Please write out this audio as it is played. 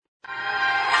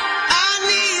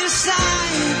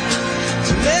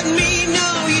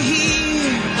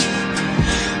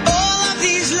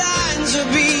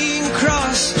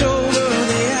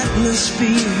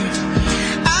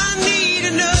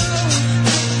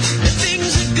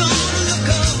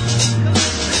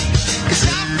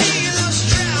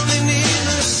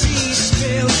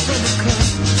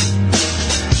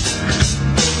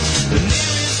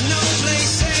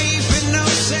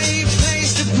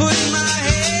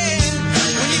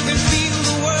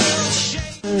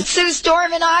Sue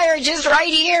Storm and I are just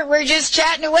right here. We're just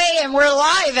chatting away, and we're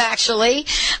live, actually.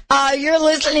 You're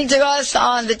listening to us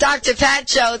on the Dr. Pat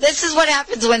Show. This is what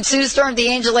happens when Sue Storm, the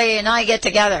Angel Lady, and I get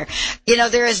together. You know,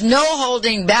 there is no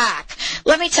holding back.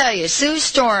 Let me tell you, Sue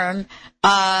Storm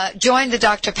joined the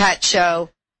Dr. Pat Show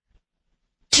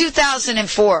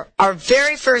 2004. Our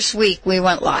very first week we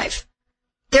went live.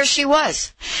 There she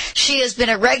was. She has been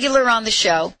a regular on the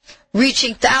show,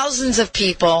 reaching thousands of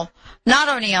people, not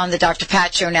only on the Dr.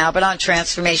 Pat Show now, but on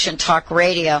Transformation Talk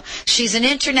Radio. She's an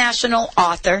international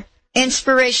author,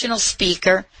 inspirational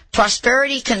speaker,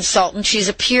 prosperity consultant. She's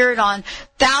appeared on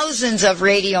thousands of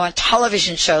radio and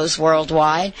television shows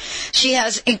worldwide. She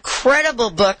has incredible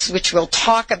books, which we'll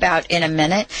talk about in a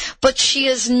minute, but she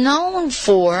is known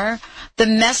for the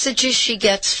messages she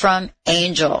gets from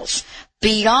angels.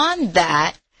 Beyond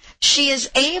that, she is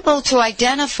able to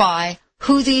identify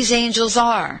who these angels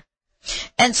are.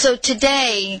 And so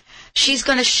today, she's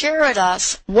going to share with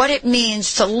us what it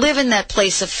means to live in that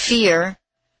place of fear,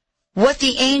 what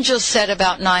the angels said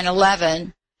about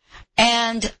 9/11,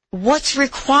 and what's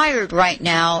required right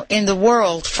now in the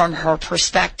world from her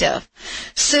perspective.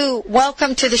 Sue,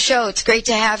 welcome to the show. It's great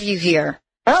to have you here.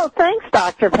 Oh, thanks,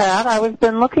 Dr. Pat. I've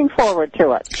been looking forward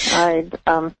to it.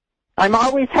 I'm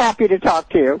always happy to talk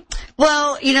to you.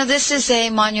 Well, you know, this is a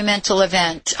monumental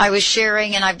event. I was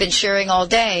sharing, and I've been sharing all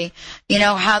day, you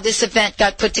know, how this event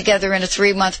got put together in a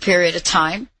 3-month period of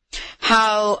time,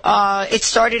 how it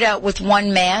started out with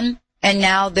one man, and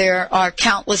now there are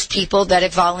countless people that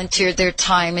have volunteered their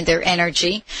time and their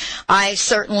energy. I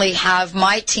certainly have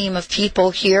my team of people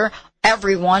here,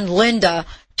 everyone, Linda,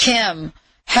 Kim,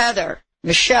 Heather,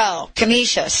 Michelle,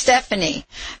 Kamisha, Stephanie,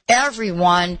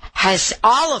 everyone has,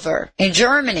 Oliver in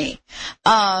Germany,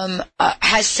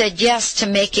 has said yes to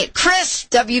make it. Chris,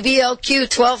 WBLQ,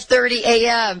 1230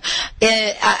 a.m.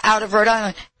 Out of Rhode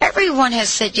Island. Everyone has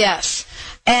said yes.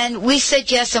 And we said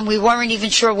yes, and we weren't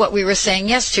even sure what we were saying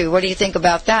yes to. What do you think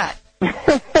about that?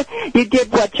 You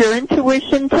did what your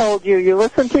intuition told you. You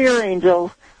listened to your angels.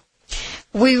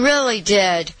 We really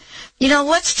did. You know,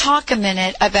 let's talk a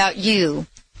minute about you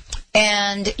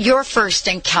and your first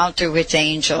encounter with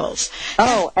angels.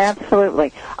 Oh,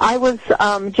 absolutely. I was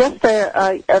just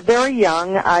a very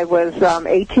young. I was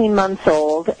 18 months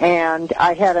old, and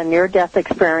I had a near-death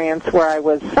experience where I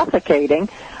was suffocating.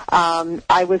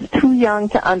 I was too young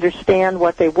to understand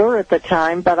what they were at the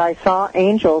time, but I saw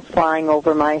angels flying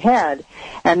over my head.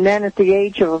 And then at the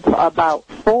age of about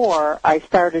 4, I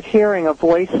started hearing a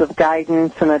voice of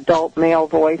guidance, an adult male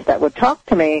voice that would talk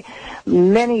to me.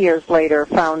 Many years later,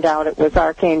 found out it was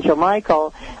Archangel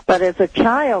Michael. But as a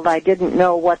child, I didn't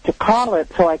know what to call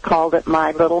it, so I called it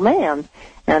My Little Man.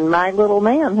 And My Little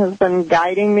Man has been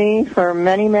guiding me for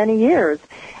many, many years.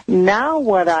 Now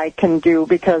what I can do,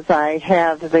 because I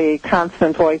have the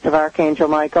constant voice of Archangel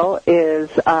Michael, is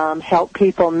help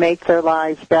people make their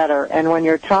lives better. And when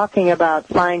you're talking about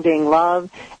finding love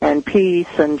and peace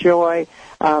and joy,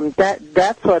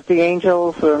 that's what the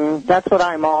angels, and that's what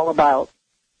I'm all about.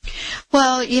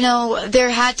 Well, you know, there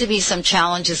had to be some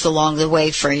challenges along the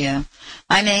way for you.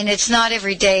 I mean, it's not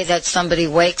every day that somebody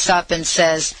wakes up and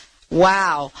says,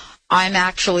 wow, I'm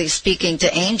actually speaking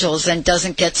to angels, and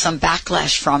doesn't get some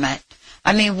backlash from it.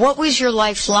 I mean, what was your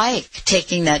life like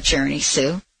taking that journey,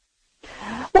 Sue?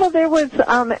 Well, there was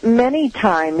many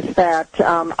times that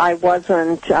I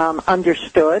wasn't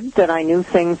understood, that I knew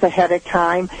things ahead of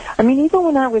time. I mean, even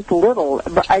when I was little,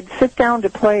 I'd sit down to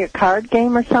play a card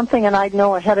game or something, and I'd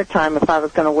know ahead of time if I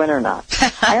was going to win or not.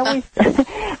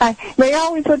 They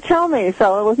always would tell me,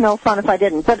 so it was no fun if I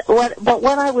didn't. But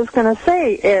what I was going to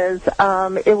say is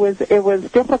it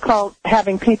was difficult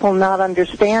having people not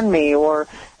understand me, or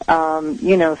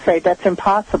say that's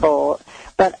impossible.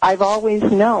 But I've always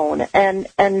known, and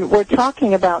we're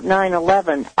talking about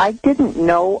 9/11. I didn't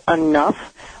know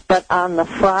enough, but on the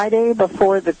Friday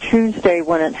before the Tuesday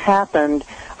when it happened,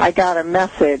 I got a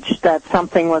message that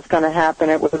something was going to happen.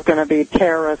 It was going to be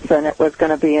terrorists, and it was going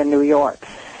to be in New York.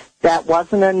 That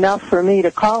wasn't enough for me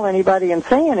to call anybody and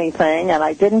say anything, and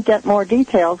I didn't get more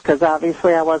details because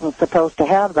obviously I wasn't supposed to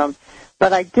have them.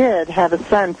 But I did have a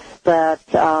sense that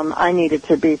I needed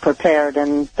to be prepared,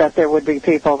 and that there would be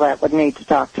people that would need to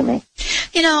talk to me.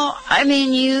 You know, I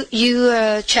mean,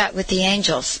 you chat with the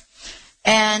angels,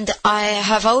 and I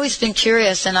have always been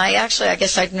curious, and I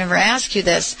guess I'd never ask you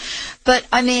this, but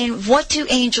I mean, what do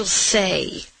angels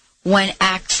say when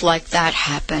acts like that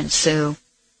happen, Sue?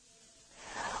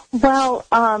 Well,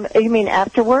 you mean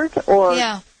afterward, or?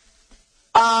 Yeah.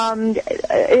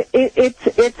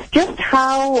 It's just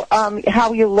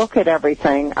how you look at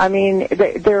everything. I mean,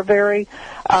 they're very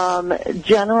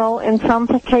general in some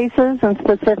cases and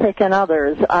specific in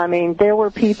others. I mean, there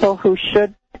were people who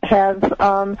should have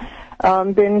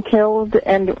been killed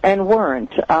and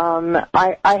weren't.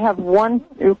 I have one.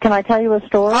 Can I tell you a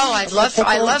story? Oh, I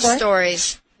love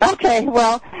stories. Okay,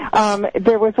 well,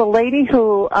 there was a lady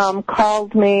who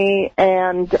called me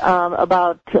and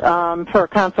about for a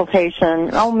consultation,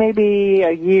 maybe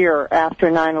a year after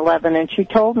 9/11, and she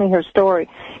told me her story.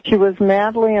 She was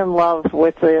madly in love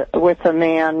with a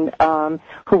man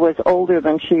who was older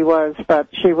than she was, but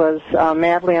she was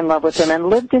madly in love with him and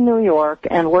lived in New York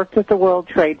and worked at the World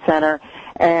Trade Center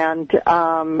and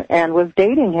was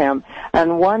dating him.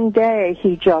 And one day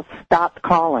he just stopped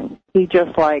calling. He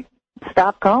just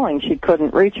stopped calling. She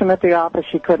couldn't reach him at the office.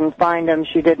 She couldn't find him.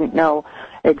 She didn't know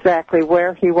exactly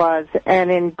where he was.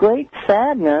 And in great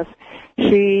sadness,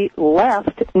 she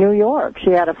left New York.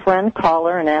 She had a friend call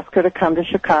her and ask her to come to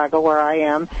Chicago, where I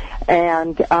am,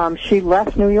 and she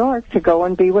left New York to go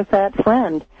and be with that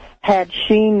friend. Had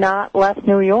she not left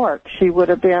New York, she would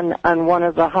have been on one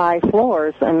of the high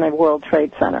floors in the World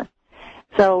Trade Center.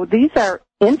 So these are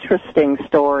interesting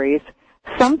stories.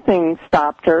 Something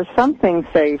stopped her, something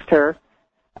saved her,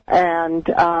 and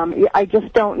I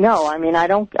just don't know. I mean,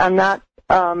 I'm not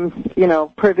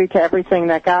privy to everything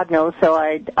that God knows, so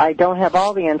I don't have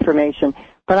all the information,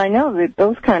 but I know that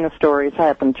those kind of stories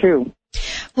happen too.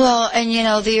 Well, and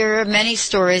there are many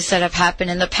stories that have happened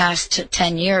in the past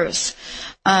 10 years.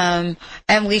 And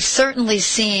we've certainly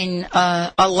seen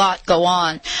a lot go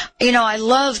on. I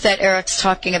love that Eric's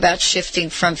talking about shifting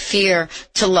from fear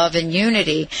to love and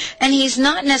unity. And he's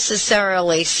not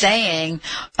necessarily saying,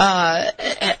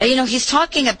 he's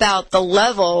talking about the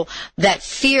level that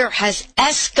fear has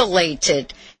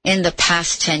escalated in the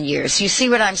past 10 years. You see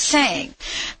what I'm saying?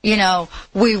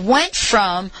 We went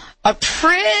from a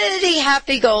pretty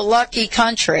happy-go-lucky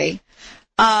country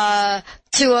to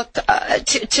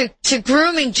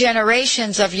grooming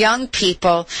generations of young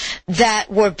people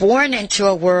that were born into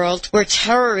a world where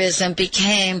terrorism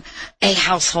became a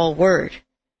household word.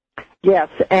 Yes,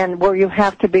 and where you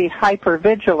have to be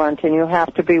hyper-vigilant and you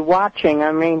have to be watching.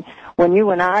 I mean, when you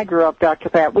and I grew up, Dr.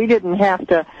 Pat, we didn't have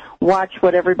to watch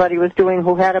what everybody was doing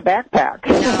who had a backpack.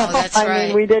 No, that's right. I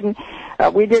mean,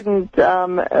 we didn't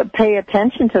pay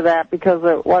attention to that because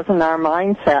it wasn't our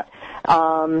mindset.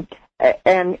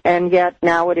 And yet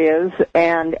now it is.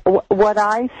 And what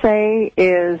I say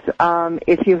is,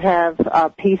 if you have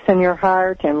peace in your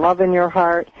heart and love in your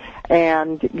heart,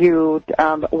 and you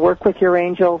work with your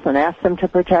angels and ask them to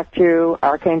protect you,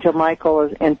 Archangel Michael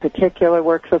in particular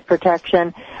works with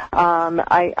protection,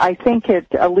 I think it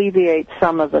alleviates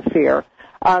some of the fear.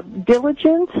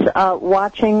 Diligence,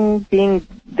 watching, being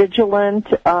vigilant,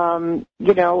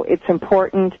 it's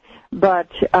important, but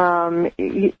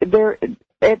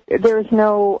there's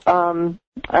no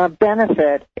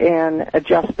benefit in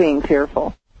just being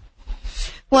fearful.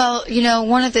 Well,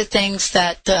 one of the things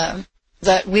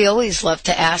that we always love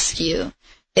to ask you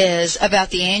is about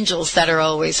the angels that are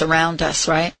always around us,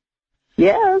 right?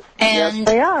 Yes, yes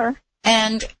they are.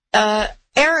 And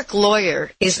Eric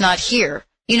Lawyer is not here.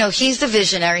 He's the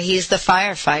visionary. He's the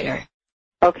firefighter.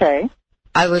 Okay.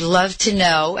 I would love to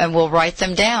know, and we'll write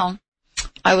them down.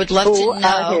 I would love to know. Who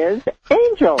are his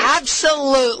angels?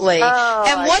 Absolutely. Oh,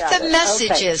 and what the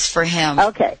message is for him.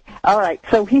 Okay. All right.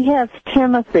 So he has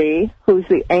Timothy, who's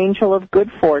the angel of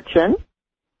good fortune,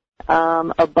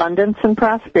 abundance and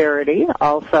prosperity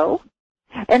also.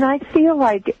 And I feel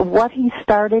like what he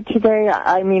started today,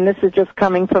 I mean, this is just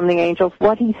coming from the angels,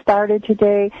 what he started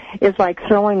today is like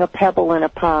throwing a pebble in a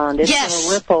pond. It's going to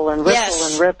ripple and ripple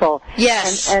and ripple.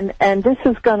 Yes. And this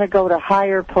is going to go to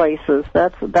higher places.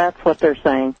 That's what they're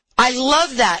saying. I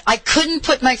love that. I couldn't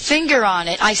put my finger on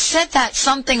it. I said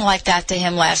something like that to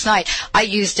him last night. I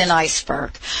used an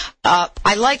iceberg.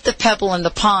 I like the pebble in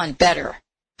the pond better.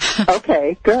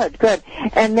 Okay, good.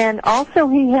 And then also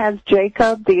he has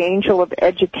Jacob, the angel of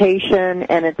education,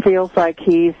 and it feels like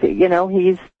he's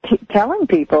telling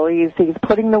people, he's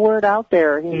putting the word out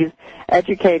there, he's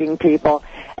educating people.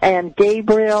 And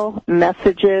Gabriel,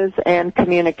 messages and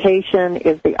communication,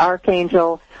 is the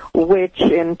archangel, which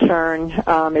in turn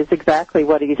is exactly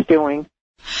what he's doing.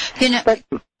 But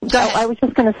I was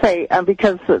just going to say,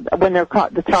 because when they're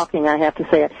talking, I have to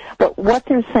say it. But what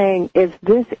they're saying is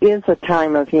this is a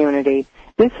time of unity.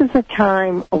 this is a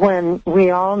time when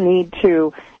we all need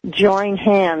to join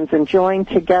hands and join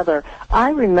together.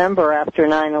 I remember after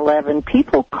 9/11,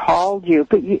 people called you,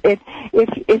 but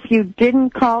if you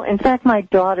didn't call, in fact, my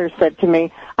daughter said to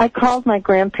me, I called my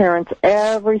grandparents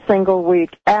every single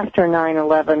week after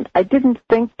 9/11. I didn't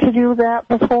think to do that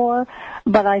before,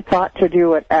 but I thought to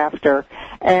do it after.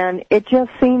 And it just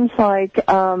seems like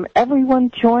everyone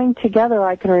joined together.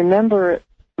 I can remember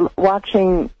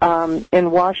watching in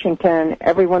Washington,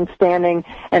 everyone standing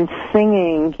and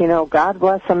singing, God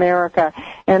bless America.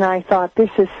 And I thought, this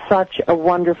is such a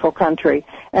wonderful country.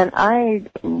 And I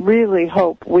really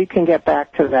hope we can get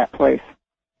back to that place.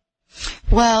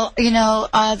 Well,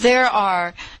 there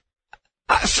are,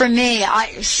 for me,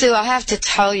 Sue, I have to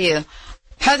tell you,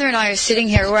 Heather and I are sitting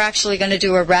here. We're actually going to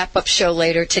do a wrap-up show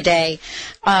later today.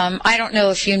 I don't know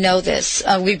if you know this.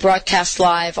 We broadcast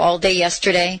live all day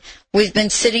yesterday. We've been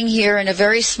sitting here in a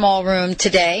very small room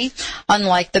today,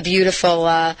 unlike the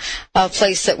beautiful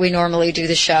place that we normally do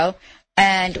the show.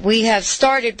 And we have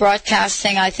started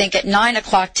broadcasting, I think, at 9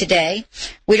 o'clock today.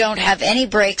 We don't have any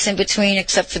breaks in between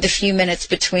except for the few minutes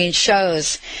between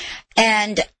shows.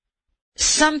 And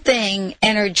something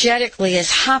energetically is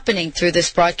happening through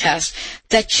this broadcast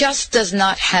that just does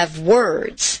not have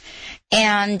words.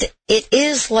 And it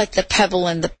is like the pebble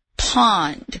in the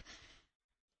pond.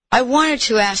 I wanted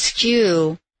to ask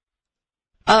you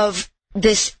of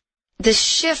this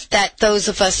shift that those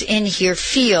of us in here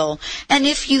feel, and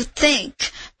if you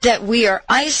think that we are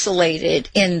isolated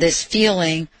in this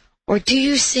feeling, or do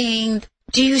you see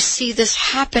this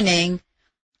happening,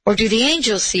 or do the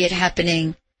angels see it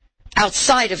happening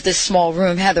outside of this small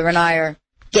room Heather and I are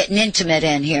getting intimate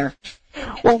in here?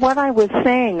 Well, what I was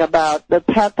saying about the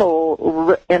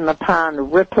pebble in the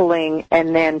pond rippling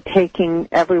and then taking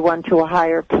everyone to a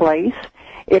higher place,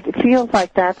 it feels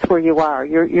like that's where you are.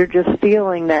 You're just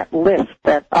feeling that lift,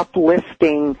 that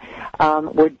uplifting.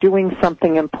 We're doing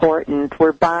something important.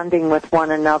 We're bonding with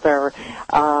one another.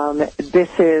 This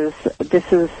is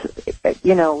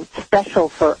special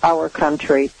for our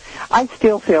country. I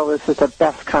still feel this is the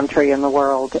best country in the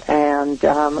world, and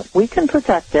we can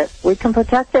protect it. We can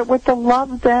protect it with the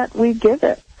love that we give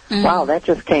it. Mm-hmm. Wow, that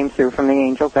just came through from the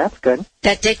angels. That's good.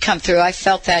 That did come through. I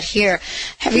felt that here.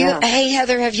 Hey,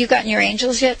 Heather, have you gotten your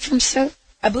angels yet from Sue?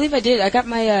 I believe I did. I got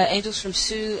my angels from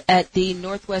Sue at the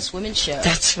Northwest Women's Show.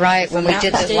 That's right, when we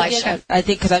did the live show. I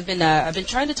think because I've been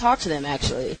trying to talk to them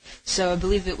actually. So I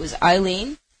believe it was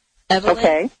Eileen,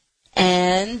 Evelyn,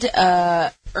 and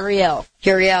Uriel.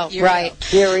 Uriel,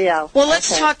 right. Uriel. Well,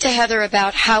 let's talk to Heather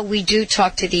about how we do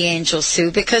talk to the angels, Sue,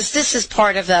 because this is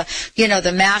part of the,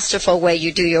 the masterful way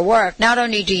you do your work. Not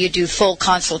only do you do full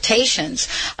consultations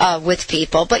with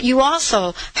people, but you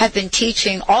also have been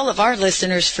teaching all of our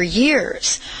listeners for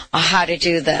years how to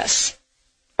do this.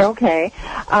 Okay.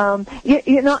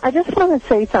 I just want to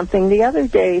say something. The other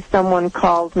day, someone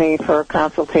called me for a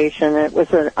consultation. It was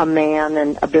a man,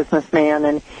 and a businessman,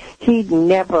 and he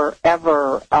never,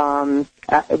 ever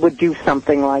would do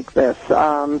something like this.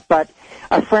 But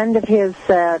a friend of his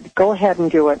said, go ahead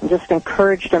and do it, and just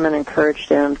encouraged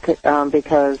him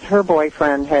because her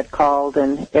boyfriend had called,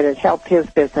 and it had helped his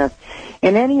business.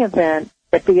 In any event,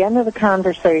 at the end of the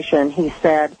conversation, he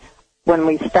said, when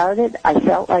we started, I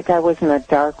felt like I was in a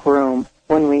dark room.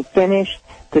 When we finished,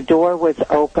 the door was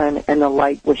open and the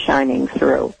light was shining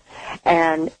through.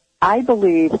 And I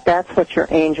believe that's what your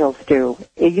angels do.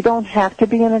 You don't have to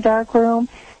be in a dark room.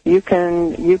 You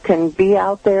can be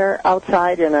out there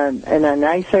outside in a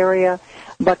nice area,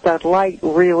 but the light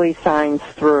really shines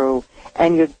through,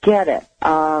 and you get it.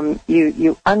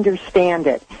 You understand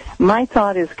it. My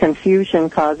thought is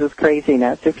confusion causes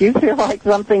craziness. If you feel like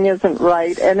something isn't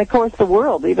right, and of course the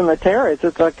world, even the terrorists,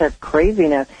 it's like a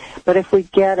craziness. But if we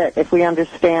get it, if we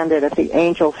understand it, if the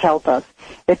angels help us,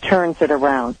 it turns it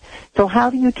around. So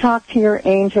how do you talk to your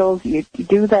angels? You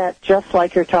do that just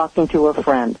like you're talking to a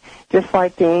friend, just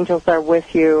like the angels are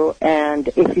with you. And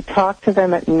if you talk to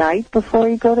them at night before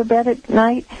you go to bed at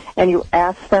night, and you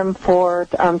ask them for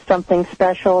something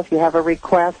special, if you have a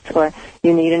request, or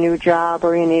you need a new job,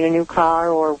 or you need a new car,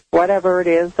 or whatever it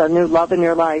is, a new love in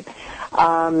your life,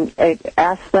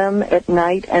 ask them at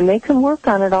night, and they can work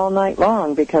on it all night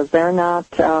long because they're not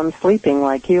sleeping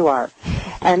like you are.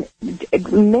 And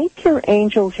make your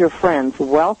angels your friends.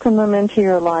 Welcome them into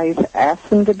your life. Ask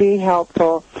them to be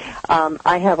helpful.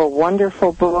 I have a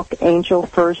wonderful book, Angel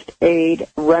First Aid,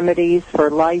 Remedies for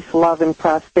Life, Love, and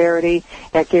Prosperity,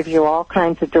 that gives you all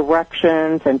kinds of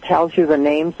directions and tells you the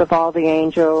names of all the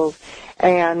angels.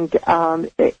 And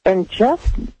just,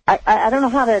 I don't know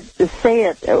how to say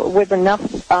it with enough,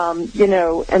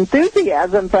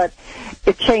 enthusiasm, but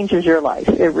it changes your life.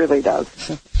 It really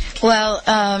does. Well,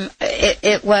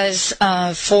 it was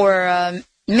for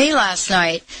me last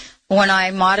night when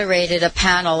I moderated a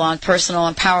panel on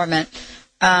personal empowerment.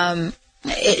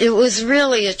 It was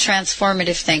really a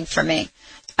transformative thing for me.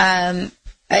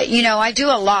 I do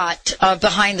a lot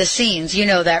behind the scenes. You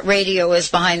know that radio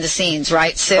is behind the scenes,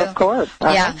 right, Sue? Of course.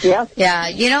 Yeah.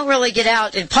 You don't really get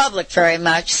out in public very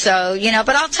much, so,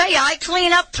 but I'll tell you, I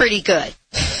clean up pretty good.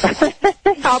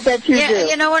 I'll bet you do.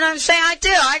 You know what I'm saying? I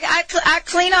do. I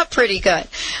clean up pretty good.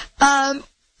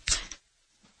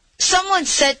 Someone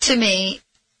said to me,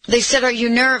 they said, are you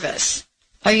nervous?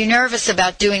 Are you nervous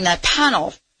about doing that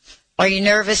panel? Are you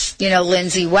nervous,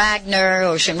 Lindsay Wagner,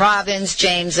 Ocean Robbins,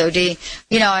 James O.D.,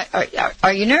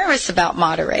 are you nervous about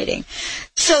moderating?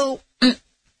 So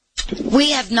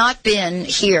we have not been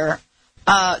here.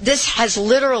 This has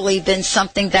literally been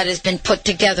something that has been put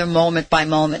together moment by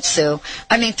moment, Sue.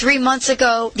 3 months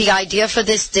ago, the idea for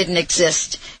this didn't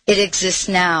exist. It exists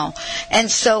now. And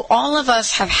so all of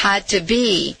us have had to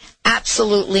be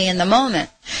absolutely in the moment.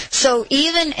 So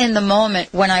even in the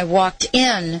moment when I walked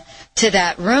in to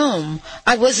that room,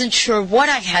 I wasn't sure what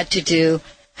I had to do,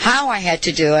 how I had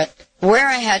to do it, where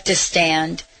I had to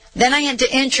stand. Then I had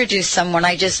to introduce someone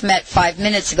I just met 5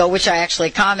 minutes ago, which I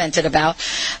actually commented about.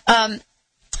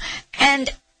 And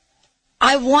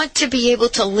I want to be able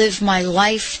to live my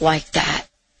life like that.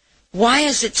 Why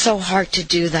is it so hard to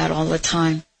do that all the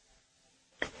time?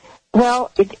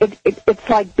 Well, it's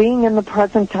like being in the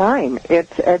present time.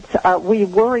 We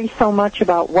worry so much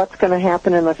about what's going to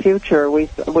happen in the future. We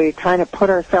kind of put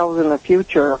ourselves in the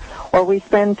future, or we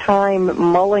spend time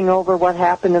mulling over what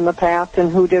happened in the past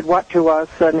and who did what to us,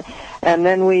 and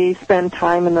then we spend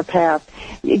time in the past.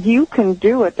 You can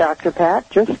do it, Dr.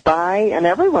 Pat, and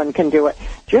everyone can do it,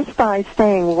 just by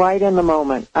staying right in the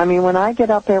moment. When I get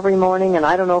up every morning, and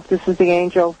I don't know if this is the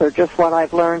angels or just what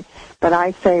I've learned, but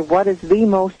I say, what is the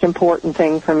most important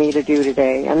thing for me to do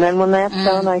today? And then when that's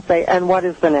done, I say, and what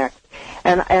is the next?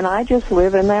 And I just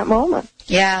live in that moment.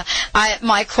 Yeah.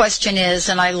 My question is,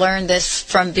 and I learned this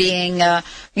from being,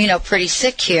 pretty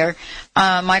sick here.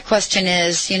 My question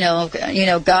is,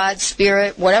 God,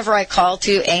 Spirit, whatever I call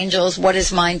to, angels, what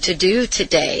is mine to do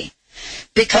today?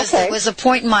 Because there was a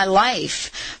point in my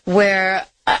life where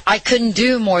I couldn't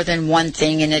do more than one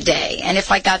thing in a day. And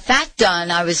if I got that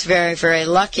done, I was very, very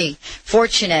lucky,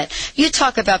 fortunate. You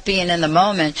talk about being in the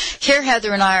moment. Here,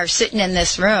 Heather and I are sitting in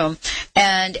this room,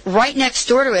 and right next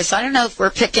door to us, I don't know if we're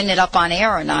picking it up on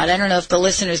air or not. I don't know if the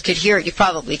listeners could hear it. You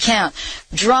probably can't.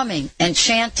 Drumming and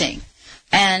chanting.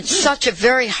 And such a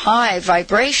very high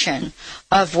vibration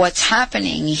of what's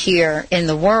happening here in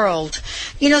the world.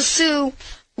 Sue,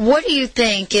 what do you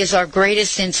think is our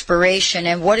greatest inspiration,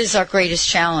 and what is our greatest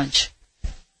challenge?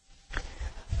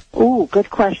 Ooh, good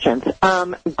questions.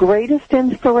 Greatest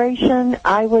inspiration,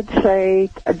 I would say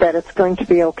that it's going to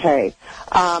be okay.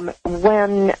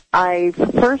 When I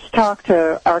first talked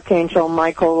to Archangel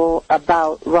Michael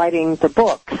about writing the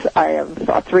books, I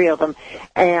have 3 of them,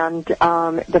 and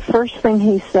the first thing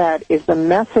he said is the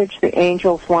message the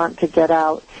angels want to get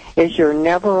out is you're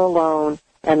never alone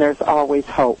and there's always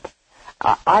hope.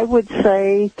 I would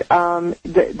say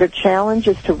the challenge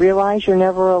is to realize you're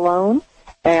never alone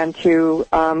and to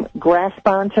grasp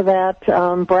onto that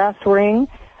brass ring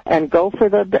and go for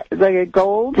the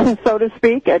gold, so to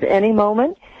speak, at any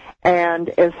moment. And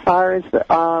as far as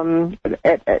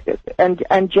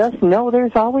and just know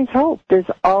there's always hope. There's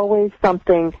always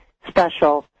something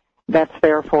special that's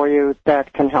there for you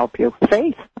that can help you.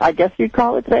 Faith. I guess you'd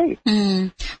call it faith.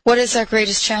 What is our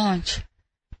greatest challenge?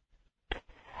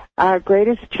 Our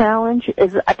greatest challenge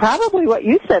is probably what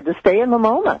you said, to stay in the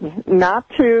moment, not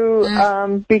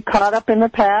to be caught up in the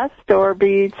past or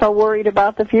be so worried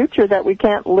about the future that we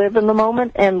can't live in the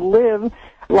moment and live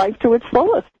life to its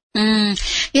fullest.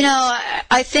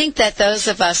 I think that those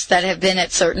of us that have been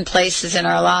at certain places in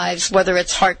our lives, whether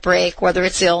it's heartbreak, whether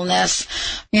it's illness,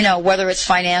 whether it's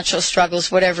financial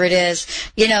struggles, whatever it is,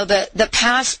 the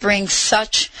past brings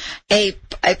such a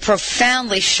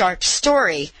profoundly sharp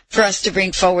story for us to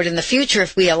bring forward in the future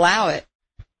if we allow it.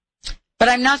 But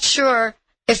I'm not sure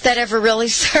if that ever really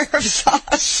serves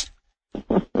us.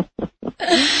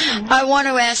 I want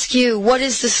to ask you, what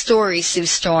is the story, Sue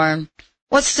Storm?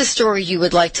 what's the story you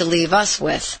would like to leave us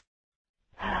with?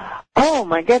 Oh,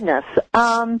 my goodness.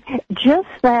 Just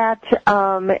that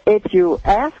if you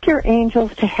ask your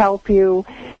angels to help you,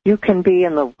 you can be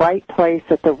in the right place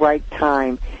at the right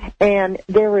time. And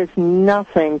there is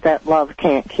nothing that love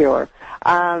can't cure.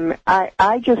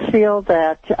 I just feel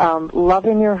that love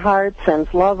in your heart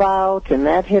sends love out, and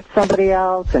that hits somebody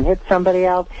else and hits somebody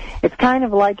else. It's kind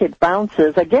of like it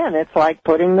bounces. Again, it's like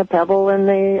putting the pebble in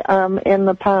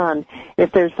the pond.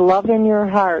 If there's love in your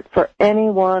heart for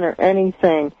anyone or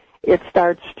anything, it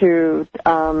starts to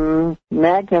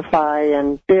magnify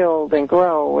and build and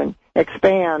grow and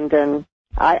expand. And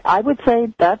I would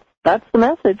say that's the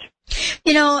message.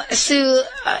 You know, Sue,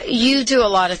 you do a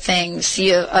lot of things.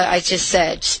 I just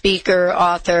said, speaker,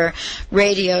 author,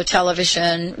 radio,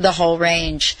 television, the whole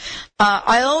range.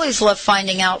 I always love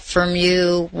finding out from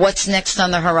you what's next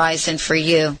on the horizon for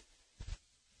you.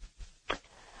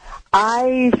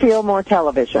 I feel more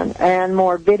television and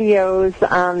more videos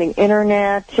on the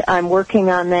internet. I'm working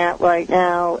on that right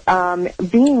now.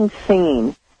 Being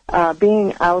seen.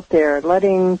 Being out there,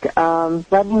 letting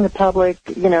the public,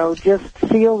 just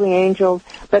feel the angels.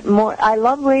 But more, I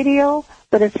love radio,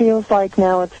 but it feels like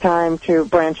now it's time to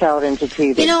branch out into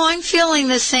TV. I'm feeling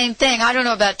the same thing. I don't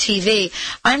know about TV.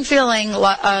 I'm feeling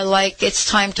like it's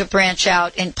time to branch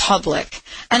out in public.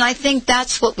 And I think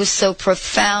that's what was so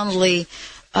profoundly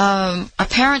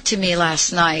apparent to me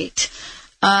last night.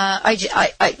 We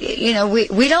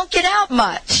don't get out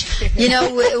much. We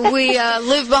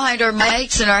live behind our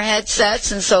mics and our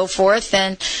headsets and so forth.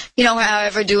 And,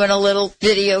 however, doing a little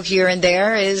video here and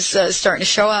there is starting to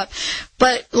show up.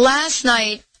 But last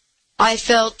night, I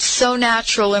felt so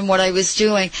natural in what I was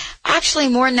doing. Actually,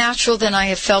 more natural than I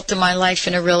have felt in my life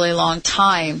in a really long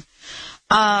time.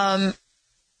 I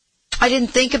didn't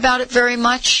think about it very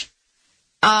much.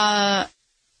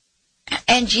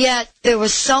 And yet there were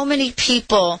so many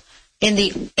people in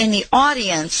the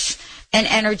audience and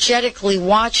energetically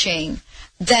watching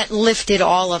that lifted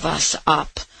all of us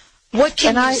up. What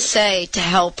can you say to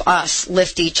help us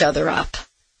lift each other up?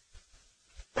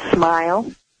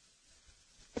 Smile.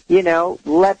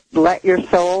 Let your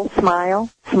soul smile.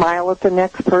 Smile at the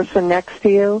next person next to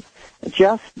you.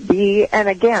 Just be, and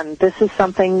again, this is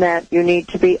something that you need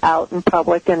to be out in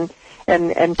public and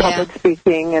public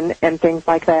speaking and things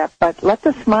like that. But let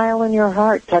the smile in your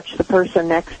heart touch the person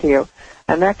next to you.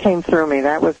 And that came through me.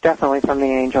 That was definitely from the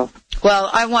angels. Well,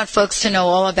 I want folks to know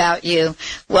all about you.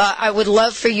 Well, I would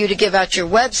love for you to give out your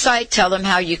website, tell them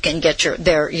how you can get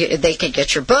they can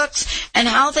get your books, and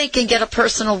how they can get a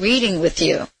personal reading with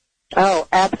you. Oh,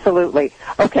 absolutely.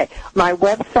 Okay, my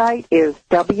website is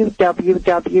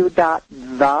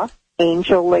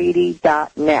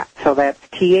www.theangellady.net. So that's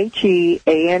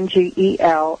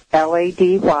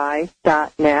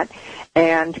TheAngellady.net.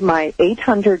 And my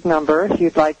 800 number, if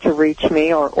you'd like to reach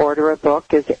me or order a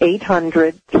book, is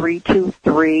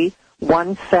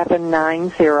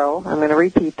 800-323-1790. I'm going to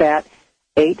repeat that,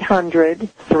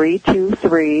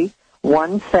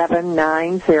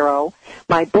 800-323-1790.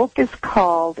 My book is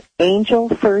called Angel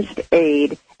First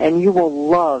Aid, and you will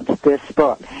love this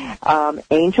book.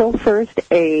 Angel First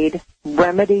Aid,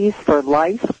 Remedies for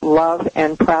Life, Love,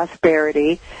 and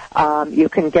Prosperity. You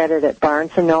can get it at Barnes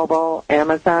 & Noble,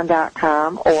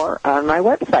 Amazon.com, or on my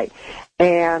website.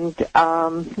 And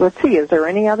let's see, is there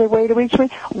any other way to reach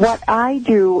me? What I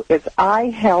do is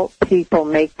I help people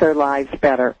make their lives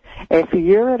better. If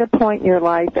you're at a point in your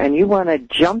life and you want to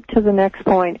jump to the next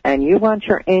point and you want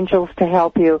your angels to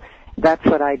help you, that's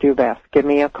what I do best. Give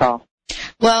me a call.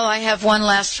 Well, I have one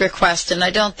last request, and I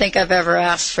don't think I've ever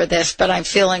asked for this, but I'm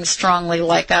feeling strongly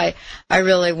like I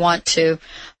really want to.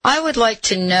 I would like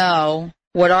to know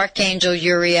what Archangel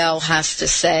Uriel has to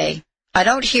say. I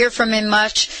don't hear from him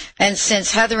much, and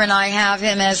since Heather and I have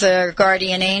him as a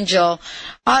guardian angel,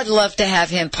 I'd love to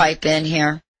have him pipe in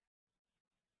here.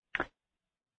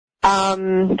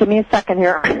 Give me a second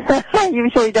here. I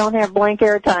usually don't have blank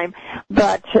airtime,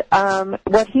 but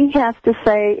what he has to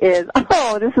say is,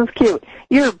 oh, this is cute.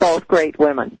 You're both great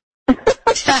women.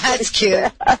 That's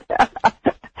cute.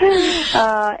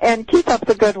 And keep up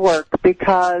the good work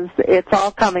because it's all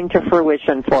coming to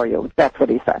fruition for you. That's what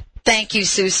he said. Thank you,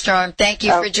 Sue Storm. Thank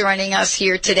you for joining us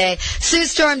here today. Sue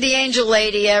Storm, the Angel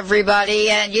Lady,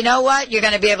 everybody. And you know what? You're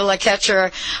going to be able to catch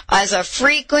her as a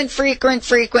frequent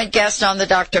guest on the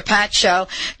Dr. Pat Show.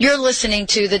 You're listening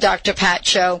to the Dr. Pat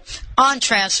Show on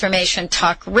Transformation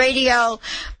Talk Radio.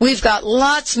 We've got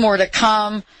lots more to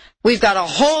come. We've got a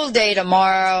whole day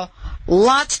tomorrow.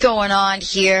 Lots going on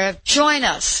here. Join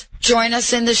us. join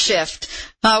us in the shift.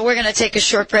 We're going to take a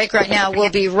short break right now. We'll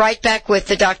be right back with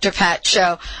the Dr. Pat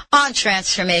Show on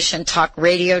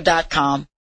TransformationTalkRadio.com.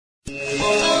 But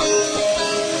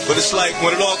it's like,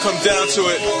 when it all comes down to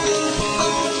it,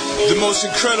 the most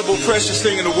incredible, precious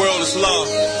thing in the world is love.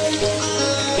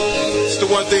 It's the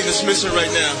one thing that's missing right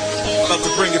now. I'm about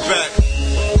to bring it back.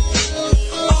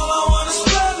 All I want to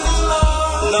spread is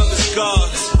love. Love is God.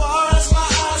 As far as my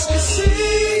eyes can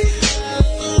see,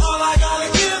 all I gotta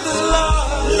give is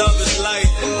love. Love is light.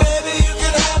 And baby, you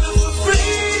can have it for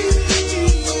free.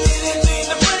 Anything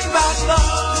to bring back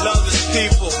love. Love is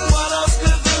people. What else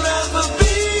could there ever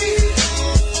be?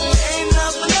 Ain't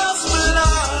nothing else but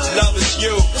love. Love is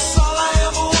you. That's all I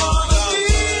ever wanna be.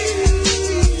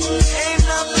 Ain't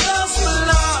nothing else but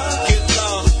love. Get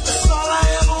love. That's all I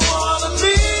ever wanna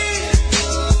be.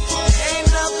 Ain't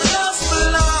nothing else but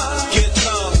love. Get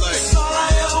love. That's all I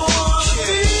ever wanna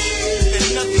be. And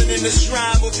nothing in this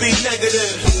rhyme will be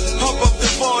negative. Pump up the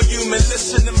volume and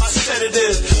listen to my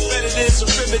sedative. Meditation's a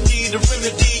remedy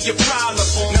your problem.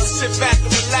 Now sit back and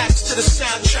relax to the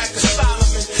soundtrack of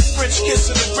Solomon. French kiss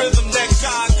in the rhythm that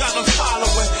God got on follow.